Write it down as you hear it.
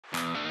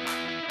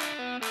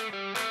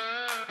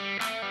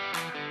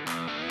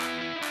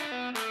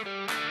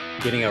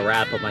getting a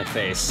wrap of my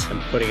face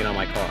and putting it on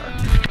my car.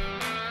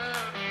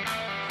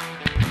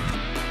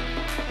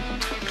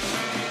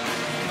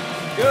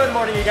 Good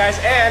morning, you guys,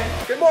 and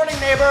good morning,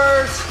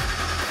 neighbors!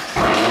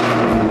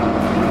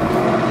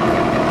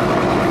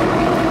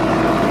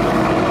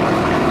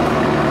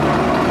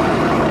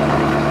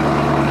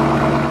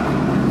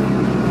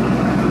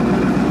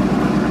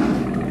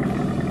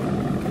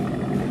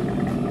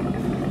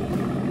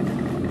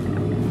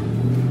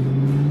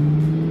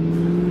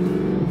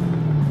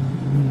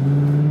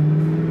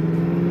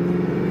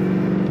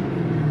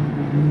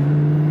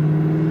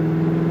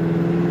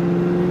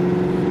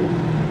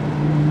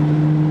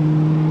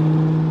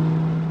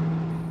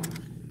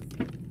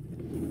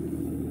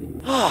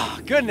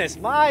 Goodness,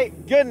 my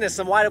goodness,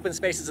 some wide open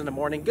spaces in the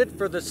morning. Good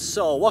for the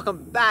soul.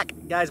 Welcome back,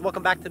 guys.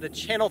 Welcome back to the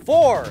channel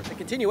for the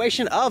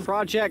continuation of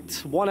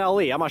Project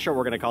 1LE. I'm not sure what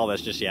we're going to call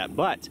this just yet,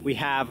 but we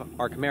have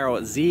our Camaro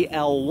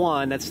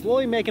ZL1 that's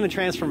slowly making a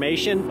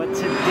transformation. But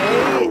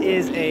today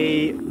is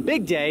a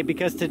big day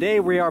because today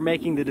we are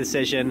making the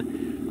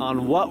decision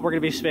on what we're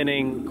going to be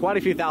spending quite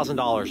a few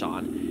 $1,000s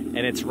on.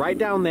 And it's right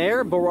down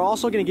there, but we're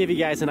also gonna give you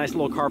guys a nice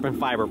little carbon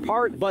fiber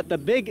part. But the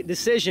big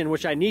decision,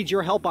 which I need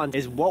your help on,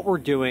 is what we're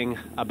doing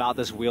about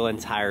this wheel and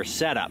tire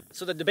setup.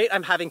 So the debate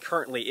I'm having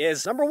currently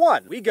is, number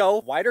one, we go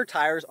wider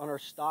tires on our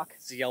stock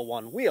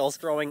ZL1 wheels,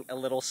 throwing a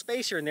little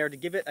spacer in there to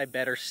give it a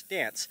better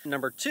stance.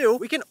 Number two,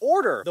 we can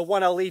order the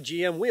 1LE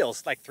GM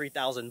wheels, like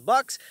 3,000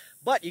 bucks,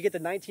 but you get the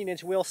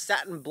 19-inch wheel,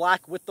 satin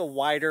black with the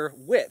wider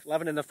width,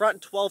 11 in the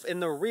front, 12 in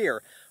the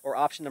rear. Or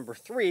option number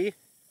three,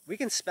 we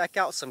can spec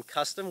out some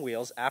custom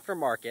wheels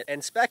aftermarket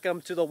and spec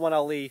them to the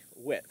 1LE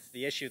width.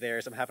 The issue there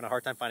is I'm having a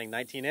hard time finding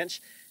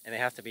 19-inch, and they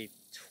have to be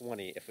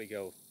 20 if we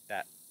go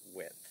that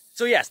width.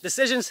 So yes,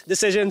 decisions.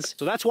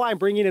 So that's why I'm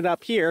bringing it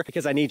up here,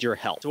 because I need your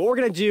help. So what we're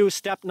gonna do,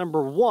 step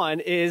number one,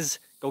 is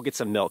go get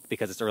some milk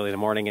because it's early in the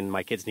morning and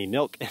my kids need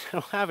milk and I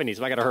don't have any,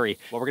 so I gotta hurry.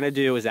 What we're gonna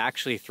do is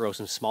actually throw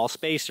some small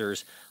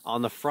spacers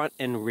on the front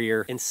and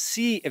rear and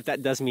see if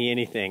that does me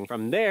anything.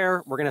 From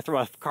there, we're gonna throw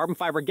a carbon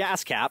fiber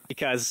gas cap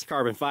because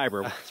carbon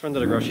fiber. Let's run to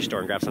the grocery store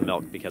and grab some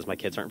milk because my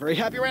kids aren't very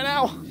happy right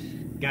now.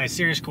 Guys,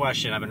 serious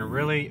question. I've been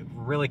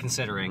really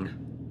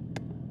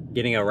considering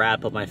getting a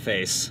wrap of my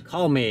face.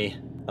 Call me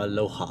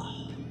Aloha.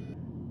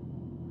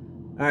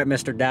 All right,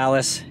 Mr.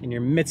 Dallas, in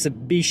your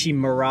Mitsubishi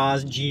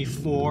Mirage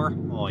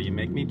G4. Oh, you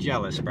make me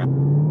jealous, bro.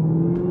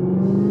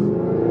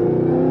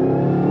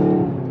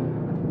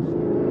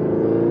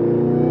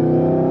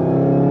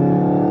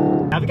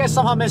 Now, if you guys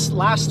somehow missed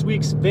last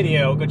week's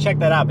video, go check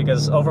that out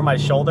because over my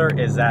shoulder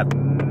is that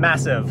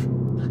massive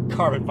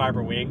carbon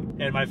fiber wing.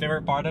 And my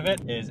favorite part of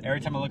it is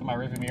every time I look at my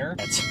rearview mirror,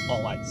 that's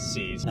all I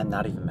see. I'm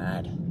not even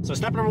mad. So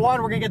step number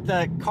one, we're gonna get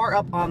the car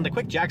up on the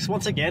quick jacks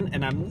once again,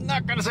 and I'm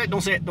not gonna say it,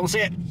 don't say it, don't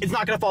say it. It's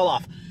not gonna fall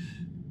off.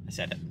 I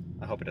said it.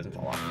 I hope it doesn't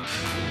fall off.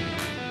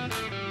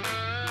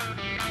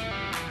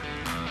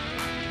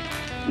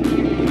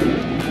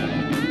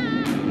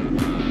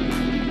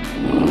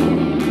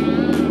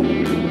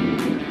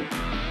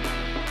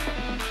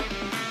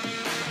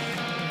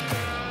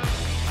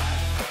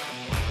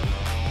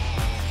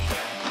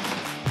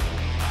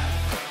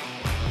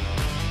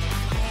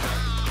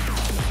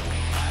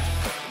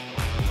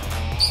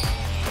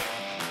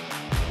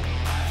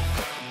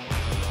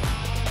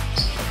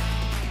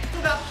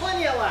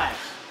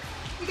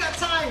 We got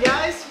time,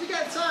 guys. We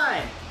got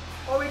time.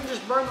 Or we can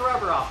just burn the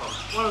rubber off them.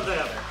 One or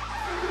the other.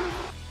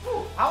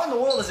 Ooh, how in the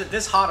world is it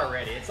this hot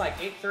already? It's like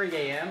 8:30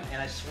 a.m.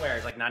 and I swear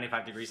it's like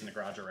 95 degrees in the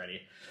garage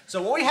already.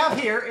 So what we have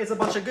here is a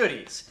bunch of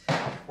goodies.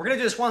 We're gonna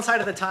do this one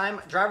side at a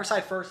time. Driver's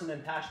side first and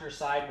then passenger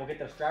side. We'll get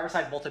the driver's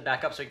side bolted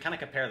back up so we can kind of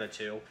compare the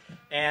two.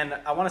 And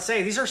I wanna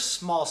say these are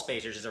small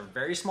spacers. These are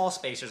very small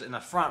spacers. In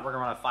the front, we're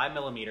gonna run a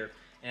 5mm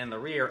and in the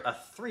rear, a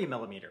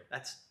 3mm.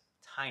 That's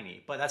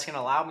tiny, but that's gonna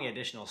allow me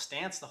additional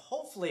stance to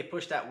hopefully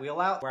push that wheel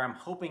out where I'm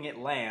hoping it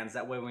lands.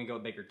 That way when we go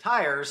with bigger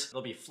tires,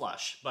 it'll be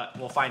flush, but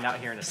we'll find out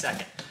here in a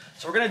second.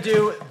 So we're gonna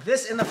do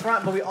this in the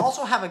front, but we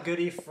also have a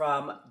goodie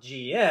from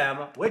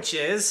GM, which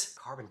is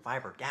carbon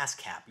fiber gas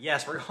cap.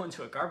 Yes, we're going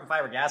to a carbon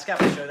fiber gas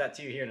cap. I'll show that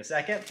to you here in a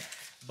second.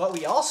 But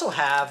we also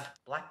have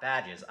black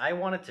badges. I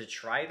wanted to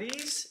try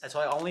these, that's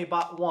why I only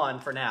bought one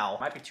for now.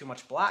 Might be too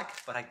much black,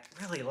 but I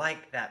really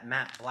like that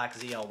matte black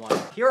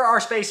ZL1. Here are our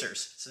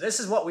spacers. So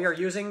this is what we are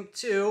using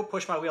to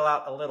push my wheel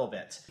out a little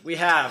bit. We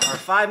have our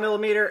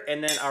 5mm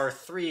and then our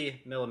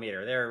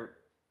 3mm.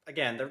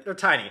 They're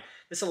tiny.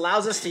 This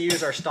allows us to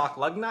use our stock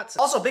lug nuts.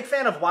 Also, big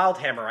fan of Wild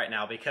Hammer right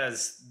now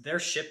because their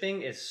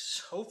shipping is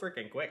so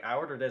freaking quick. I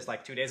ordered this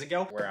like 2 days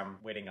ago, where I'm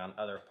waiting on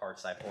other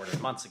parts I've ordered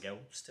months ago.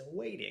 Still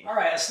waiting. All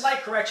right, a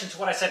slight correction to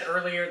what I said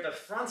earlier. The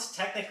fronts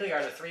technically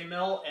are the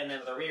 3mm and then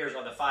the rears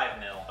are the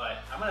 5mm, but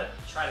I'm gonna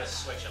try to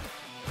switch them.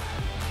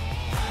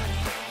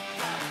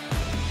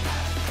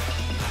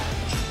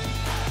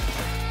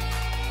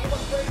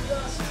 Almost brake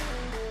dust.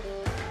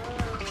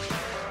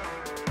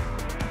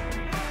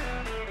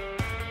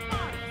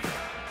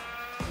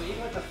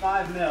 The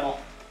 5mm,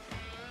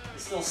 it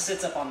still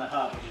sits up on the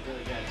hub, which is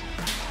really good.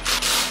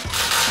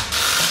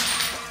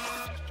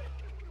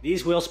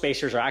 These wheel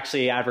spacers are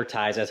actually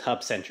advertised as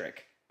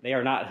hub-centric. They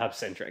are not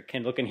hub-centric.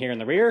 And looking here in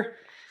the rear,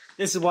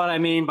 this is what I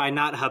mean by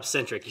not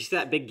hub-centric. You see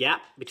that big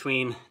gap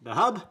between the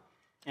hub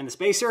and the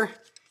spacer?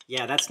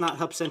 Yeah, that's not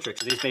hub-centric.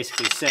 So these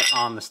basically sit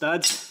on the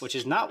studs, which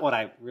is not what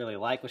I really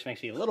like, which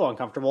makes me a little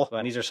uncomfortable.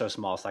 But these are so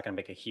small, it's not gonna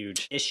make a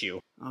huge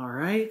issue. All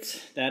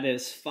right, that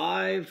is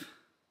 5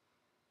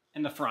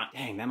 in the front.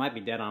 Dang, that might be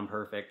dead on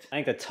perfect. I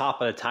think the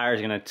top of the tire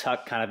is gonna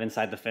tuck kind of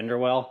inside the fender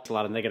well. It's a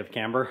lot of negative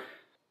camber.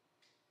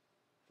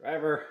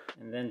 Driver,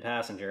 and then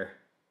passenger.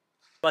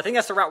 But I think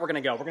that's the route we're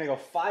gonna go. We're gonna go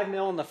 5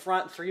 mil in the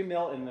front, 3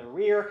 mil in the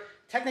rear.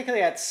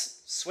 Technically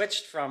that's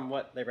switched from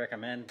what they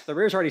recommend. The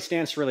rear's already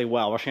stanced really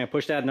well. We're just gonna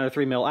push that another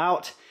 3 mil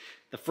out,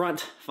 the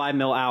front 5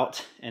 mil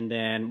out, and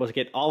then we'll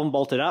get all of them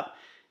bolted up,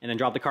 and then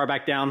drop the car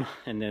back down,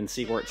 and then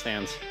see where it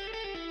stands.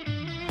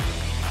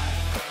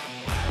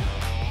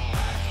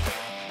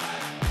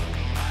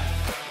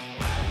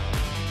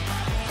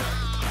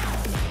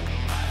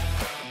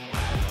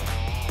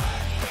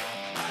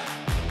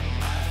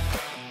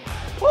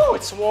 Woo,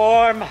 it's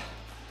warm.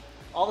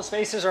 All the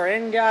spacers are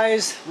in,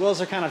 guys.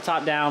 Wheels are kind of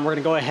top down. We're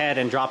gonna go ahead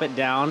and drop it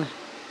down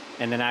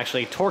and then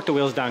actually torque the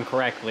wheels down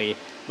correctly.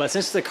 But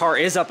since the car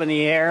is up in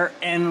the air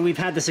and we've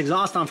had this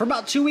exhaust on for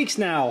about 2 weeks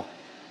now,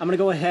 I'm gonna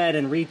go ahead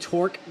and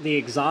re-torque the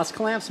exhaust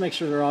clamps, make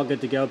sure they're all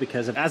good to go,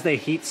 because as they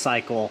heat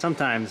cycle,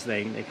 sometimes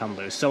they come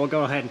loose. So we'll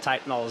go ahead and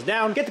tighten all those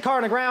down, get the car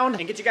on the ground,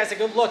 and get you guys a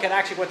good look at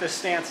actually what this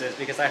stance is,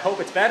 because I hope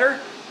it's better.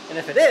 And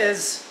if it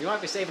is, you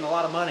might be saving a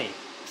lot of money.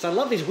 So I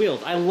love these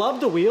wheels. I love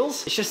the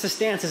wheels. It's just the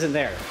stance isn't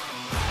there.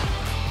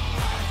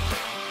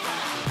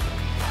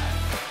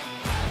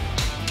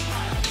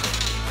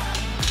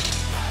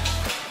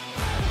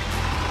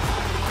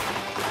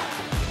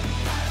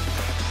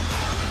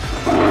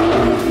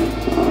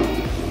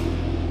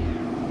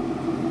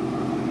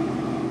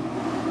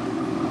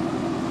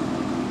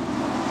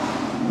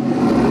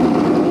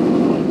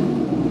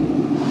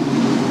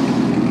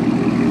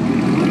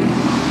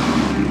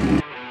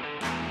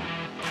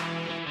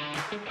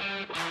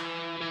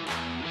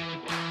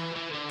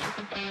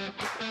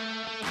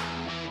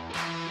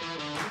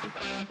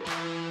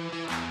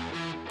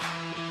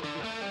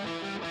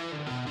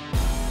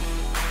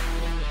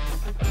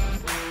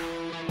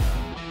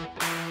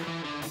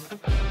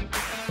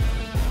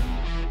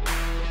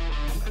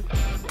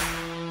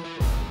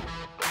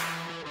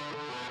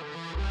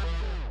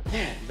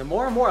 The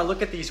more and more I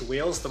look at these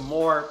wheels, the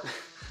more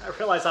I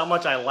realize how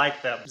much I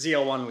like them.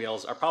 ZL1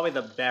 wheels are probably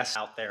the best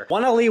out there.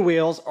 1LE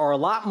wheels are a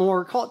lot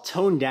more, call it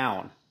toned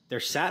down. They're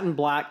satin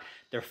black,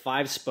 they're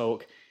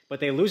 5-spoke, but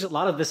they lose a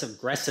lot of this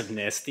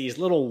aggressiveness, these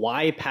little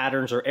Y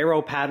patterns or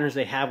arrow patterns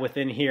they have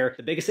within here.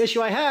 The biggest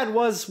issue I had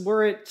was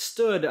where it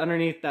stood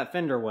underneath that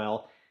fender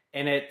well,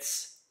 and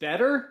it's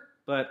better,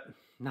 but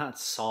not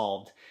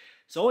solved.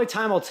 So only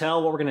time will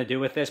tell what we're gonna do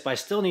with this, but I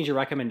still need your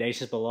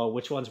recommendations below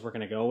which ones we're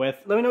gonna go with.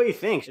 Let me know what you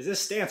think. Is this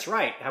stance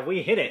right? Have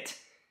we hit it?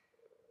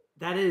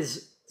 That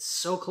is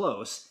so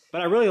close.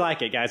 But I really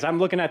like it, guys. I'm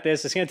looking at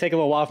this. It's gonna take a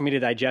little while for me to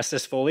digest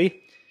this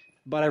fully,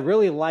 but I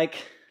really like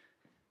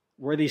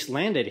where these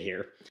landed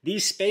here.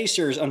 These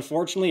spacers,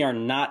 unfortunately, are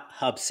not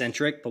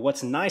hub-centric, but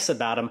what's nice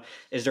about them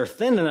is they're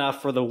thin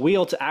enough for the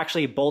wheel to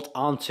actually bolt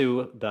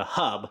onto the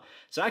hub.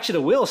 So actually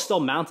the wheel is still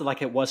mounted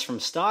like it was from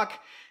stock.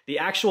 The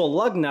actual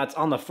lug nuts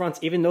on the fronts,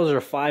 even those are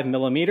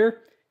 5mm,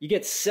 you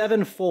get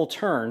 7 full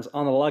turns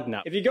on the lug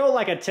nut. If you go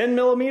like a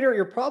 10mm,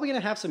 you're probably gonna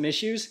have some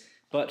issues,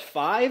 but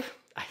 5,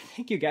 I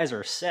think you guys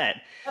are set.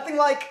 Nothing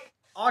like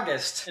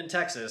August in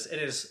Texas.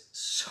 It is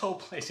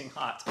so blazing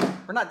hot.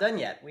 We're not done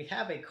yet. We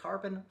have a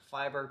carbon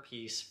fiber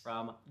piece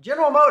from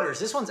General Motors.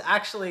 This one's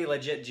actually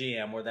legit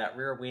GM, where that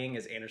rear wing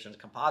is Anderson's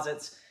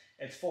Composites.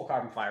 It's full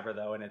carbon fiber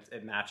though, and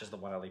it matches the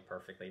 1LE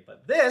perfectly.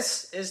 But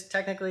this is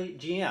technically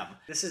GM.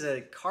 This is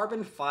a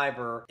carbon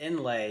fiber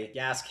inlay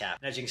gas cap.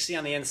 And as you can see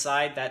on the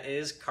inside, that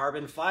is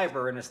carbon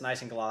fiber, and it's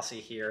nice and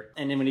glossy here.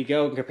 And then when you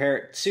go and compare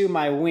it to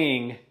my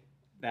wing,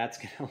 that's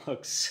gonna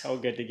look so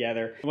good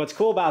together. And what's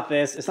cool about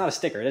this, it's not a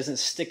sticker. It doesn't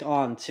stick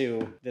on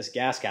to this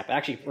gas cap. It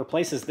actually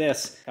replaces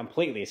this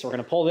completely. So we're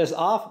gonna pull this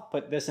off,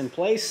 put this in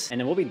place, and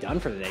then we'll be done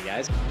for the day,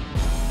 guys.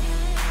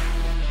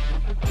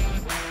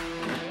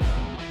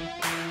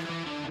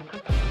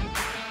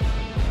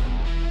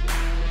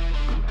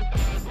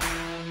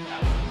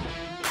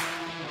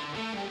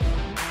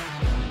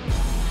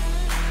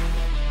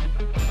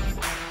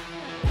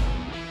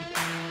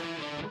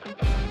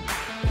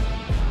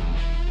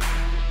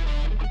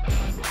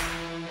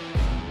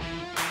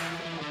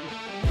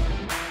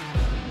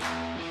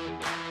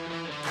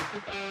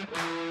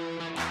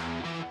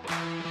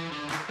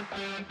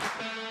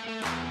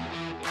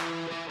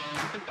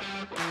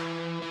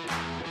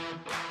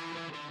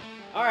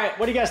 All right,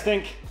 what do you guys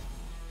think?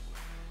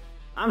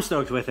 I'm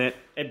stoked with it.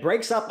 It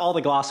breaks up all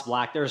the gloss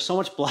black. There's so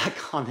much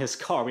black on this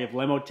car. We have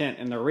limo tint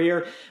in the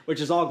rear,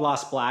 which is all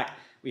gloss black.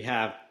 We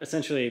have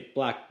essentially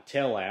black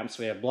tail lamps.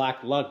 We have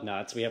black lug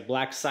nuts. We have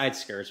black side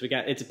skirts.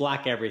 It's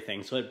black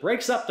everything. So it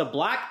breaks up the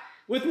black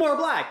with more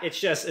black. It's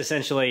just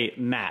essentially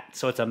matte.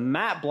 So it's a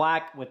matte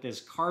black with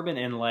this carbon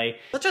inlay.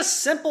 Such a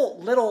simple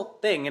little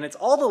thing, and it's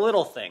all the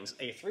little things.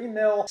 A 3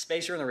 mil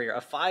spacer in the rear,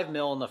 a 5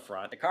 mil in the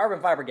front, the carbon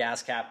fiber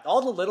gas cap.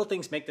 All the little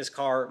things make this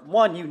car,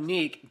 one,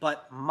 unique,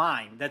 but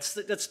mine. That's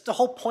the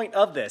whole point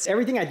of this.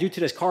 Everything I do to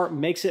this car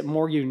makes it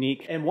more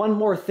unique. And one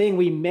more thing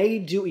we may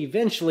do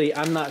eventually,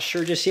 I'm not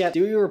sure just yet,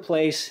 do you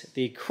replace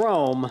the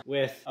chrome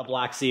with a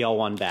black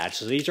ZL1 badge.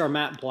 So these are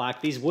matte black.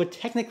 These would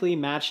technically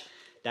match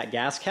that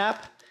gas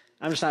cap.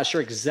 I'm just not sure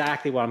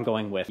exactly what I'm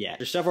going with yet.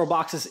 There's several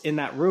boxes in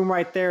that room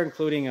right there,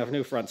 including a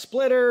new front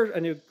splitter,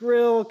 a new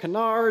grill,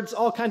 canards,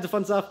 all kinds of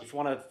fun stuff. If you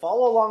want to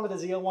follow along with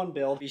the ZL1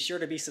 build, be sure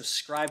to be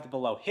subscribed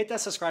below. Hit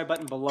that subscribe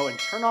button below and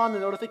turn on the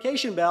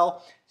notification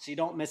bell so you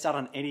don't miss out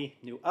on any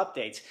new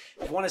updates.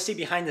 If you want to see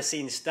behind the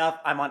scenes stuff,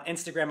 I'm on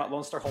Instagram at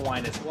Lonestar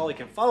Hawaiian as well. You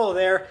can follow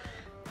there.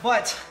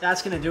 But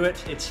that's gonna do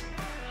it. It's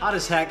hot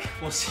as heck.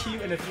 We'll see you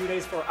in a few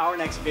days for our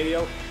next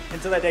video.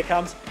 Until that day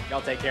comes,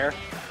 y'all take care.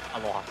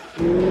 Aloha.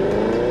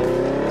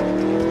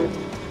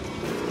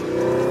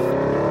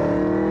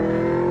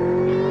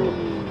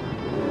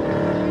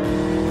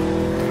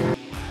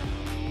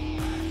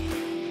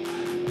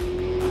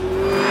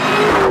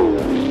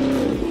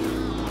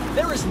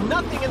 There is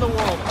nothing in the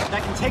world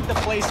that can take the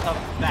place of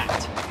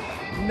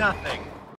that. Nothing.